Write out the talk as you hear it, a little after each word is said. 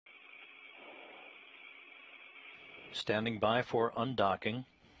standing by for undocking.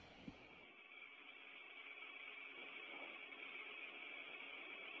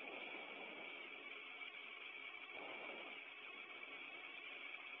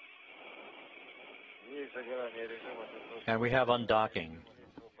 And we have undocking.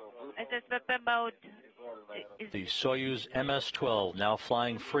 The Soyuz MS-12 now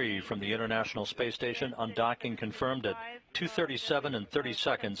flying free from the International Space Station. Undocking confirmed at 2:37 and 30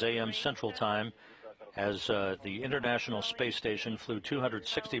 seconds a.m. Central Time as the International Space Station flew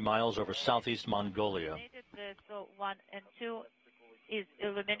 260 miles over southeast Mongolia. So 1 and 2 is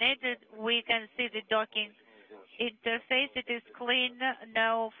illuminated. We can see the docking interface. It is clean.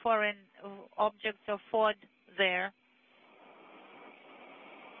 No foreign objects or FOD there.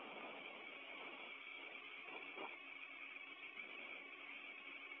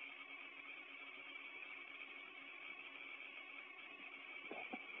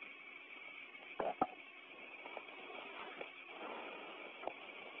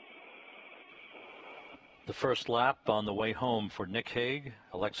 The first lap on the way home for Nick Hague,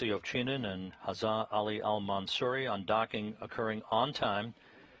 Alexey Ovchinin, and Hazzaa Ali Almansoori undocking occurring on time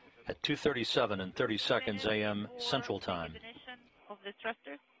at 2:37 and 30 seconds a.m. Central Time. Of the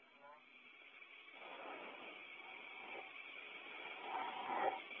thrusters.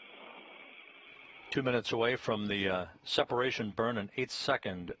 Two minutes away from the separation burn, an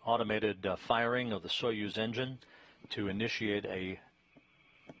 8-second automated firing of the Soyuz engine to initiate a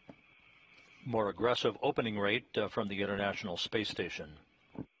more aggressive opening rate from the International Space Station.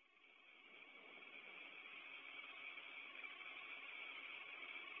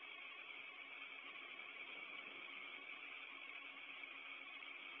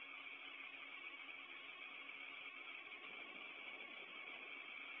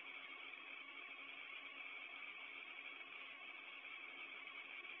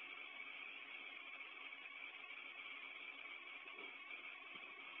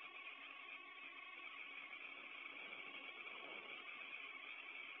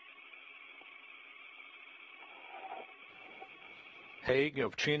 Hague,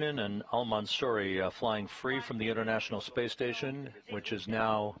 Ovchinin, and Almansoori flying free from the International Space Station, which is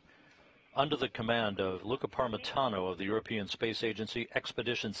now under the command of Luca Parmitano of the European Space Agency.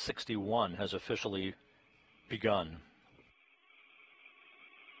 Expedition 61 has officially begun.